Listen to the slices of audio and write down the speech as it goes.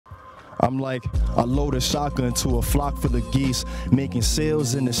I'm like a loaded shotgun to a flock full of geese, making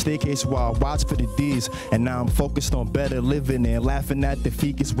sales in the staircase while I watch for the D's. And now I'm focused on better living and laughing at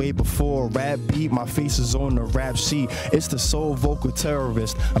defeat. It's way before a rap beat, my face is on the rap sheet. It's the soul vocal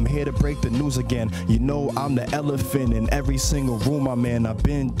terrorist. I'm here to break the news again. You know I'm the elephant in every single room I'm in. I've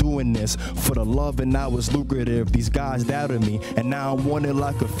been doing this for the love and now it's lucrative. These guys doubted me and now I'm wanted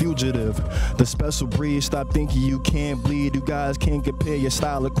like a fugitive. The special breed, stop thinking you can't bleed. You guys can't compare your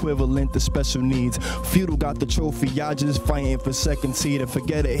style equivalent to special needs. Feudal got the trophy, y'all just fighting for second seed. And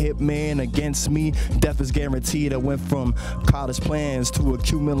forget a hitman against me, death is guaranteed. I went from college plans to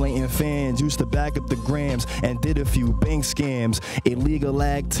accumulating fans. Used to back up the grams and did a few bank scams. Illegal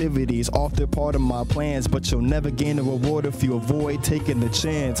activities, often part of my plans, but you'll never gain a reward if you avoid taking the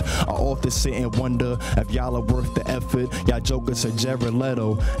chance. I often sit and wonder if y'all are worth the effort. Y'all jokers are Jared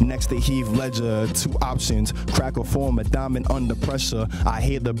Leto next to Heath Ledger. Two options, crack or form a diamond under pressure. I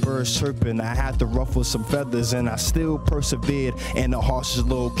hear the birds chirping, I had to ruffle some feathers, and I still persevered in a harshest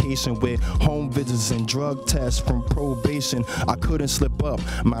location with home visits and drug tests from probation. I couldn't slip up,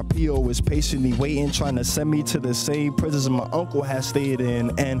 my PO was patiently waiting, trying to send me to the same prisons my uncle had stayed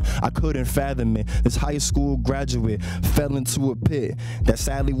in, and I couldn't fathom it. This high school graduate fell into a pit that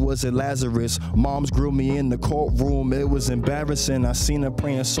sadly wasn't Lazarus. Moms grilled me in the courtroom, it was embarrassing. I seen her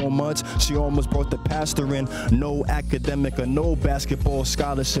praying so much, she almost brought the pastor in. No academic or no basketball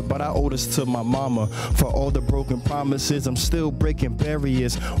scholarship, but I owe this to my mama. For all the broken promises, I'm still breaking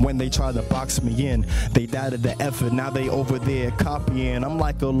barriers. When they try to box me in, they doubted the effort, now they over there copying. I'm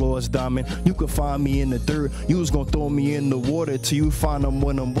like a lost diamond, you can find me in the dirt. You was gonna throw me in the water till you find them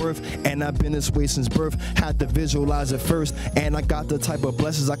what I'm worth. And I've been this way since birth, had to visualize it first. And I got the type of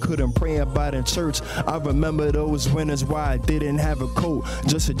blessings I couldn't pray about in church. I remember those winters where I didn't have a coat,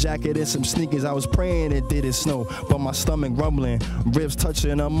 just a jacket and some sneakers. I was praying it didn't snow, but my stomach rumbling, ribs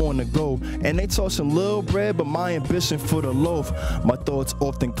touching, I'm on the go. And they toss some little bread, but my ambition for the loaf. My thoughts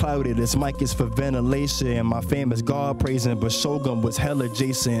often clouded, this mic is for ventilation. And my fame is God praising, but Shogun was hella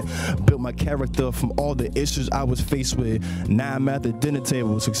adjacent. Built my character from all the issues I was faced with. Now I'm at the dinner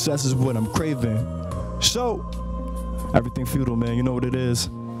table, success is what I'm craving. So, everything feudal, man, you know what it is.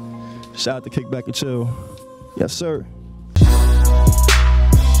 Shout out to Kick Back and Chill. Yes, sir.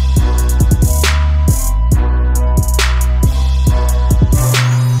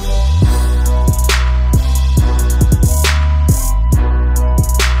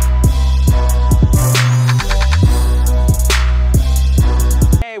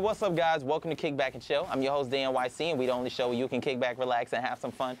 What's up, guys? Welcome to Kick Back and Chill. I'm your host, DayNYC, and we the only show where you can kick back, relax, and have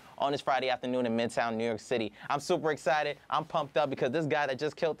some fun on this Friday afternoon in Midtown, New York City. I'm super excited. I'm pumped up because this guy that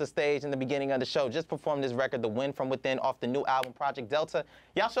just killed the stage in the beginning of the show just performed his record, The Wind From Within, off the new album, Project Delta.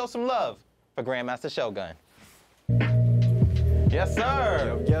 Y'all show some love for Grandmaster Shogun. Yes,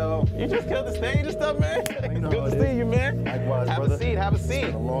 sir. Yo. You just killed the stage and stuff, man. You know good to see you, man. Likewise, have brother. a seat, have a seat. It's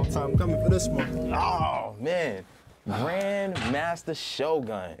been a long time coming for this one. Oh, man. Grandmaster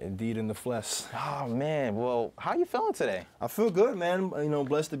Shogun. Indeed, in the flesh. Oh, man. Well, how you feeling today? I feel good, man. You know,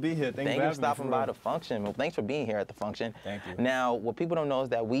 blessed to be here. Thank you for stopping by the function. Well, thanks for being here at the function. Thank you. Now, what people don't know is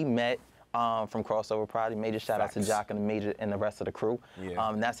that we met from Crossover Pride. Major shout out to Jock and the Major and the rest of the crew. Yeah.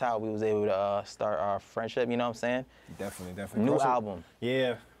 And that's how we was able to start our friendship, you know what I'm saying? Definitely. New album.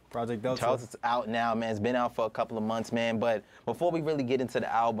 Yeah. Project Delta. It's out now, man. It's been out for a couple of months, man. But before we really get into the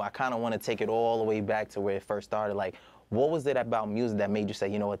album, I kind of want to take it all the way back to where it first started. Like, what was it about music that made you say,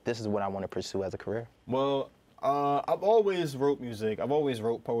 you know what, this is what I want to pursue as a career? Well, I've always wrote music. I've always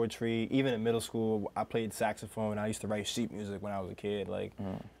wrote poetry. Even in middle school, I played saxophone. I used to write sheet music when I was a kid. Like,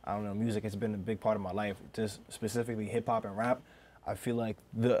 I don't know, music has been a big part of my life. Just specifically hip hop and rap. I feel like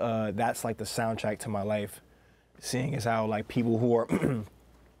that's like the soundtrack to my life. Seeing as how like people who are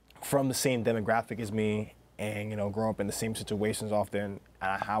from the same demographic as me and, you know, grow up in the same situations often,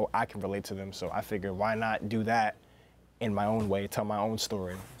 how I can relate to them. So I figured, why not do that in my own way, tell my own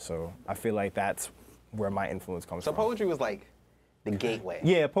story. So I feel like that's where my influence comes from. So poetry was like the gateway.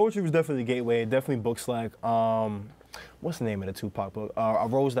 Yeah, poetry was definitely the gateway. Definitely books like, what's the name of the Tupac book? A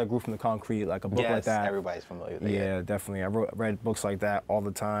Rose That Grew From the Concrete, like a book like that. Everybody's familiar with that. Yeah, definitely. I read books like that all the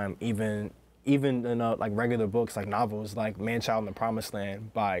time. Even in like regular books, like novels, like Man Child in the Promised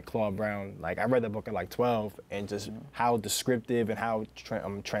Land by Claude Brown. Like I read that book at like 12, and just how descriptive and how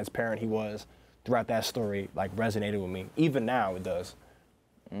transparent he was throughout that story, like resonated with me. Even now, it does.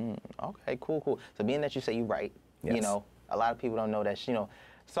 Okay, cool. So being that you say you write, you know, a lot of people don't know that, you know,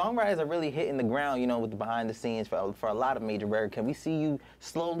 songwriters are really hitting the ground, you know, with the behind the scenes for a lot of major records. Can we see you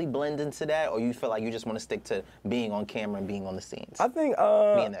slowly blend into that, or you feel like you just want to stick to being on camera and being on the scenes? I think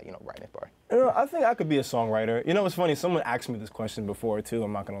being that, you know, writing part. You know, I think I could be a songwriter. You know, it's funny. Someone asked me this question before too.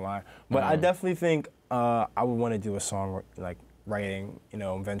 I'm not gonna lie, but I definitely think I would want to do a song like writing, you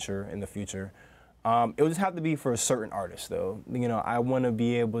know, venture in the future. It would just have to be for a certain artist, though. You know, I want to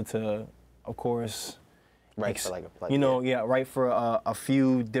be able to, of course, write for like a you know, write for a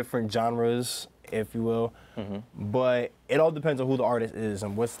few different genres, if you will. But it all depends on who the artist is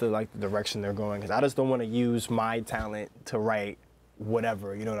and what's the the direction they're going. Because I just don't want to use my talent to write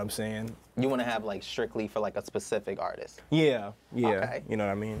whatever. You know what I'm saying? You want to have like strictly for like a specific artist. Yeah. Okay. You know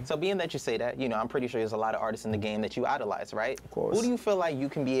what I mean? So being that you say that, you know, I'm pretty sure there's a lot of artists in the game that you idolize, right? Of course. Who do you feel like you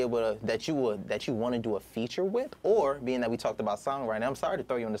can be able to, that you want to do a feature with? Or being that we talked about songwriting, I'm sorry to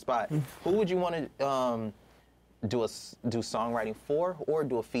throw you on the spot. Who would you want to do songwriting for or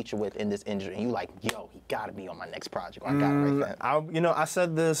do a feature with in this industry? And you like, yo, he gotta be on my next project. Or I gotta write that. You know, I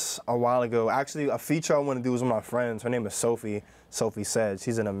said this a while ago. Actually, a feature I want to do is with my friends. Her name is Sophie. Sophie said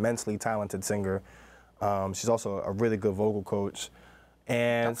she's an immensely talented singer. She's also a really good vocal coach,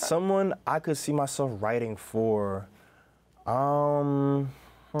 and someone I could see myself writing for.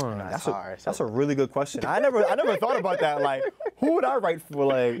 That's a really good question. I never thought about that. Like, who would I write for?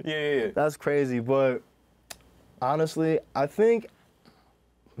 Like, that's crazy. But honestly, I think,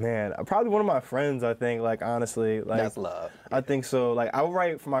 man, probably one of my friends. I think, like, honestly, like, that's love. I think so. Like, I would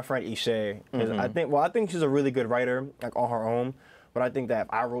write for my friend Ishay. I think she's a really good writer, like on her own. But I think that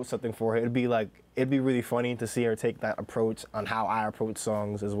if I wrote something for her, it'd be really funny to see her take that approach on how I approach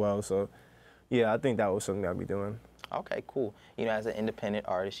songs as well. So, yeah, I think that was something I'd be doing. Okay, cool. You know, as an independent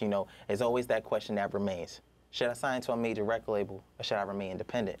artist, you know, there's always that question that remains. Should I sign to a major record label or should I remain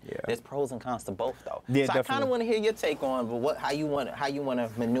independent? Yeah. There's pros and cons to both, though. Yeah, so definitely. I kind of want to hear your take on, but how you want to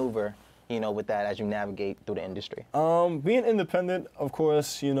maneuver, you know, with that as you navigate through the industry. Being independent, of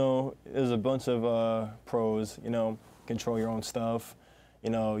course, you know, there's a bunch of pros. You know, control your own stuff. You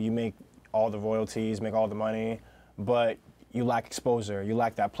know, you make all the royalties, make all the money, but you lack exposure. You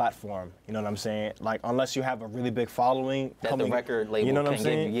lack that platform. You know what I'm saying? Like, unless you have a really big following, that the record label you know what can I'm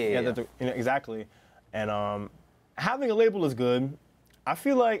saying? give you. Yeah. You know, exactly. And having a label is good. I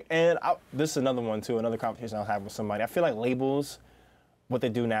feel like, this is another one too, another conversation I was having with somebody. I feel like labels, what they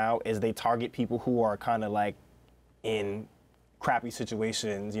do now is they target people who are kind of like in crappy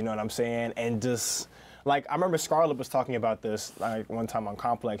situations. You know what I'm saying? And just. Like, I remember Scarlett was talking about this, like, one time on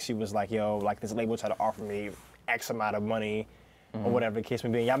Complex. She was like, yo, like, this label tried to offer me X amount of money, or whatever the case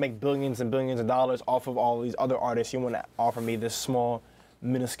may be. Y'all make billions and billions of dollars off of all these other artists. You want to offer me this small,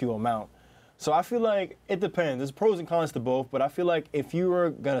 minuscule amount. So I feel like it depends. There's pros and cons to both, but I feel like if you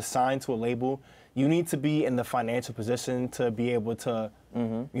were going to sign to a label, you need to be in the financial position to be able to,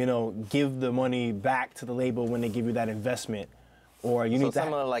 you know, give the money back to the label when they give you that investment. Or you need to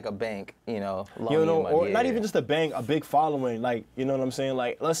similar like a bank, you know, you know, money. or not even just a bank, a big following. Like, you know what I'm saying?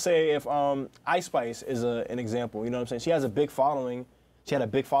 Like, let's say if Ice Spice is an example. You know what I'm saying? She has a big following. She had a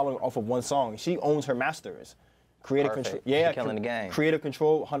big following off of one song. She owns her masters. Creative control. Yeah, she's killing the game. Creative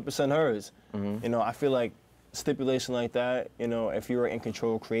control, 100% hers. You know, I feel like stipulation like that. You know, if you were in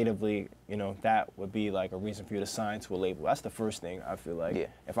control creatively, you know, that would be like a reason for you to sign to a label. That's the first thing I feel like.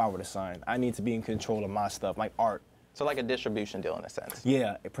 If I were to sign, I need to be in control of my stuff, like art. So like a distribution deal in a sense.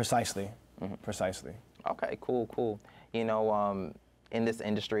 Yeah, precisely. Precisely. Okay, cool. You know, in this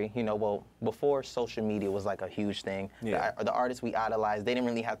industry, you know, well, before social media was like a huge thing, the artists we idolized, they didn't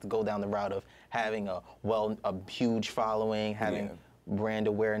really have to go down the route of having a huge following, having brand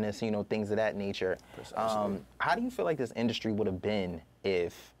awareness, you know, things of that nature. Precisely. How do you feel like this industry would have been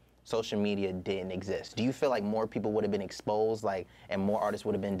if social media didn't exist? Do you feel like more people would have been exposed, like, and more artists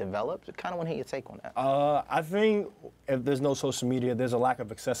would have been developed? I kind of want to hear your take on that. I think if there's no social media, there's a lack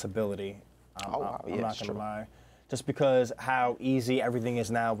of accessibility. I'm not gonna lie. Just because how easy everything is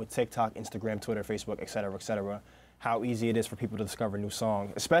now with TikTok, Instagram, Twitter, Facebook, et cetera, how easy it is for people to discover new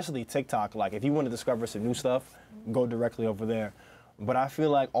songs, especially TikTok. Like, if you want to discover some new stuff, go directly over there. But I feel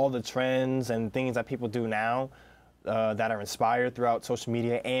like all the trends and things that people do now, that are inspired throughout social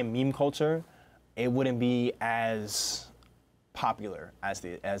media and meme culture, it wouldn't be as popular as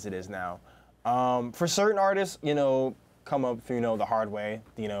it is now. For certain artists, you know, come up through, you know, the hard way,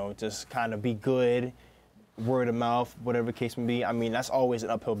 you know, just kind of be good, word of mouth, whatever the case may be. I mean, that's always an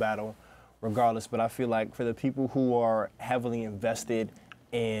uphill battle, regardless. But I feel like for the people who are heavily invested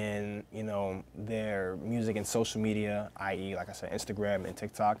in, you know, their music and social media, i.e., like I said, Instagram and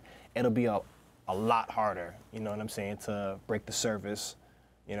TikTok, it'll be a lot harder, you know what I'm saying, to break the surface,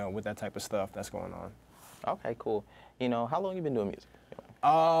 you know, with that type of stuff that's going on. Okay, cool. You know, how long you been doing music?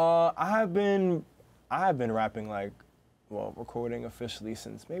 I have been rapping like, well, recording officially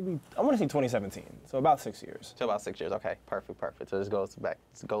since maybe, I want to say 2017, so about 6 years. So about 6 years, okay, perfect. So this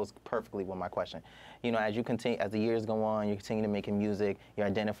goes perfectly with my question. You know, as you continue, as the years go on, you continue to making music, you're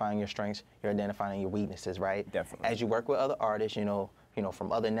identifying your strengths, you're identifying your weaknesses, right? Definitely. As you work with other artists, you know,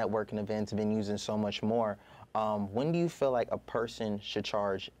 from other networking events, venues, and so much more, when do you feel like a person should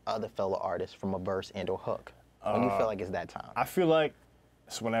charge other fellow artists from a verse and or hook? When do you feel like it's that time? I feel like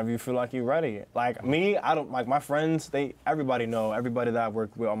it's whenever you feel like you're ready. Like me, I don't, like my friends, everybody that I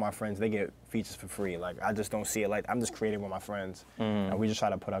work with, all my friends, they get features for free. Like I just don't see it like, I'm just creating with my friends and we just try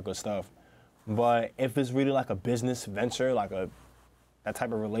to put out good stuff. But if it's really like a business venture, like that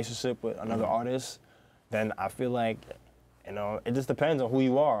type of relationship with another artist, then I feel like, you know, it just depends on who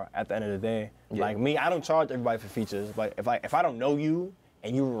you are at the end of the day. Yeah. Like me, I don't charge everybody for features. But if I don't know you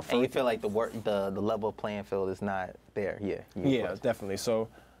and you refer, and you feel like the level of playing field is not there, yeah, definitely. So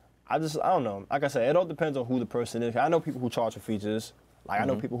I don't know. Like I said, it all depends on who the person is. I know people who charge for features. Like I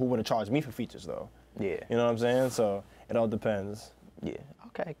know people who want to charge me for features though. Yeah. You know what I'm saying? So it all depends. Yeah.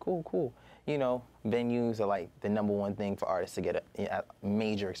 Okay. Cool. You know, venues are like the #1 thing for artists to get a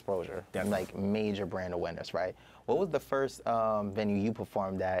major exposure, like major brand awareness, right? What was the first venue you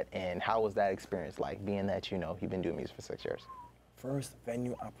performed at, and how was that experience like, being that, you know, you've been doing music for 6 years? First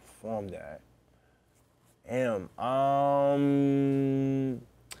venue I performed at,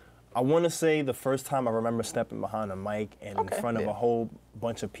 I want to say the first time I remember stepping behind a mic and in front of a whole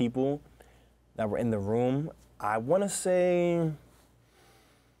bunch of people that were in the room. I want to say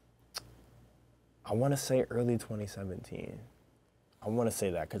early 2017. I want to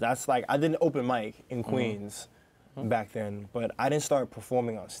say that, because that's like, I did an open mic in Queens back then, but I didn't start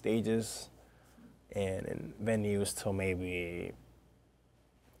performing on stages and in venues till maybe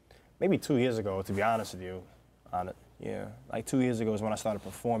 2 years ago, to be honest with you. Yeah, like 2 years ago is when I started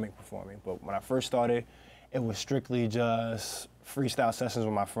performing. But when I first started, it was strictly just freestyle sessions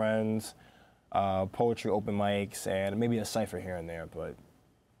with my friends, poetry open mics, and maybe a cypher here and there, but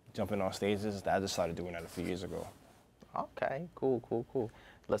jumping on stages, I just started doing that a few years ago. Okay, cool.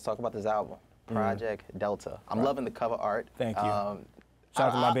 Let's talk about this album, Project Delta. I'm loving the cover art. Thank you. Shout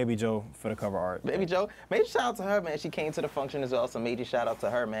out to my baby Joe for the cover art. Baby Joe, major shout out to her, man. She came to the function as well, so major shout out to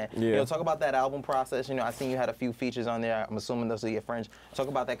her, man. Yeah. You know, talk about that album process. You know, I seen you had a few features on there. I'm assuming those are your friends. Talk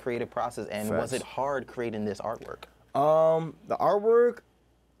about that creative process, and was it hard creating this artwork? The artwork,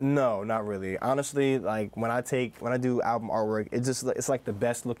 no, not really. Honestly, like when I do album artwork, it's like the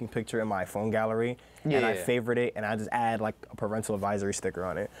best looking picture in my phone gallery, and I favorite it, and I just add like a parental advisory sticker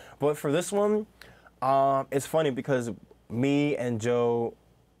on it. But for this one, it's funny because me and Joe,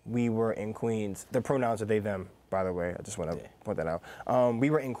 we were in Queens. The pronouns are they, them, by the way. I just want to point that out. We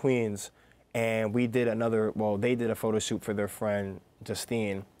were in Queens, and they did a photo shoot for their friend,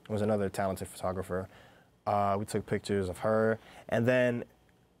 Justine, who was another talented photographer. We took pictures of her, and then,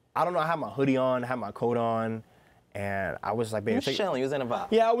 I don't know, I had my hoodie on, I had my coat on, and I was like, babe, you was chilling, you was in a vibe.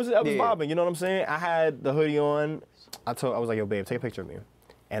 Yeah, I was vibing, you know what I'm saying? I had the hoodie on. I was like, yo, babe, take a picture of me.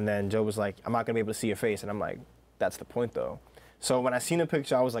 And then Joe was like, I'm not gonna be able to see your face. And I'm like, that's the point though. So when I seen the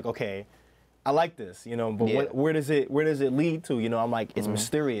picture, I was like, okay, I like this, you know, but where does it lead to? You know, I'm like, it's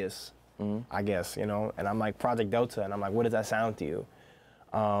mysterious, I guess, you know? And I'm like, Project Delta, and I'm like, what does that sound to you?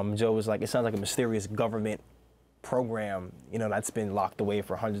 Joe was like, it sounds like a mysterious government program, you know, that's been locked away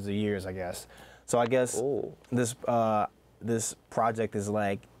for hundreds of years, I guess. So I guess this project is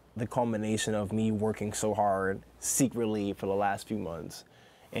like the culmination of me working so hard secretly for the last few months.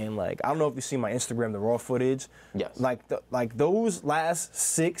 And like, I don't know if you see my Instagram, the raw footage. Yes. Like those last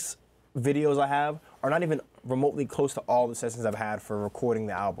 6 videos I have are not even remotely close to all the sessions I've had for recording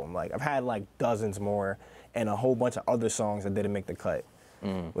the album. Like I've had like dozens more and a whole bunch of other songs that didn't make the cut,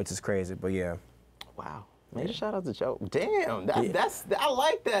 which is crazy, but yeah. Wow. Major shout out to Joe. Damn, I like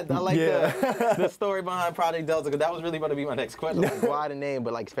that. I like the story behind Project Delta, because that was really going to be my next question. Like, why the name,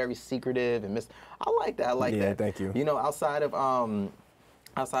 but like it's very secretive and I like that. I like that. Yeah, thank you. You know, outside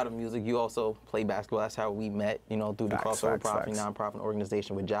of music, you also play basketball. That's how we met, you know, through the Crossover nonprofit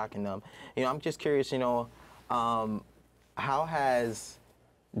organization with Jock and them. You know, I'm just curious, you know, how has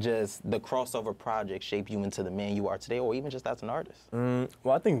just the Crossover project shape you into the man you are today, or even just as an artist? Well,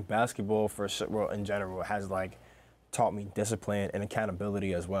 I think basketball in general has like taught me discipline and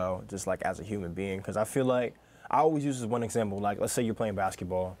accountability as well, just like as a human being. Because I feel like, I always use this one example, like let's say you're playing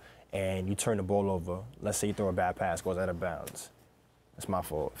basketball and you turn the ball over. Let's say you throw a bad pass, goes out of bounds. That's my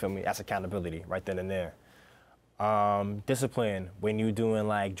fault, feel me? That's accountability right then and there. Discipline, when you're doing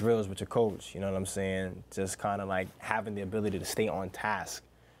like drills with your coach, you know what I'm saying? Just kind of like having the ability to stay on task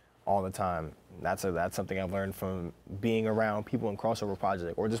all the time. That's something I've learned from being around people in Crossover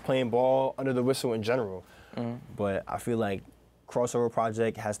Project or just playing ball under the whistle in general. But I feel like Crossover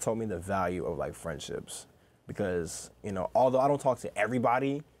Project has taught me the value of like friendships, because you know, although I don't talk to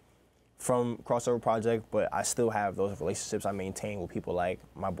everybody from Crossover Project, but I still have those relationships I maintain with people like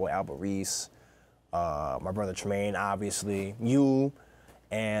my boy Albert Reese, my brother Tremaine, obviously, you,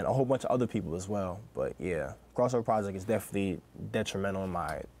 and a whole bunch of other people as well. But yeah, Crossover Project is definitely detrimental in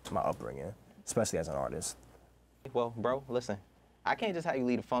my upbringing, especially as an artist. Well, bro, listen, I can't just have you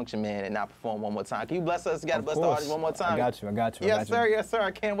lead a function, man, and not perform one more time. Can you bless us? You got to bless the audience one more time. I got you. Yes, sir. Yes, sir. I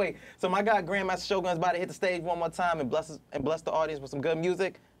can't wait. So my guy, Grandmaster Shogun, is about to hit the stage one more time and bless the audience with some good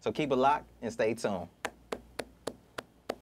music. So keep it locked and stay tuned.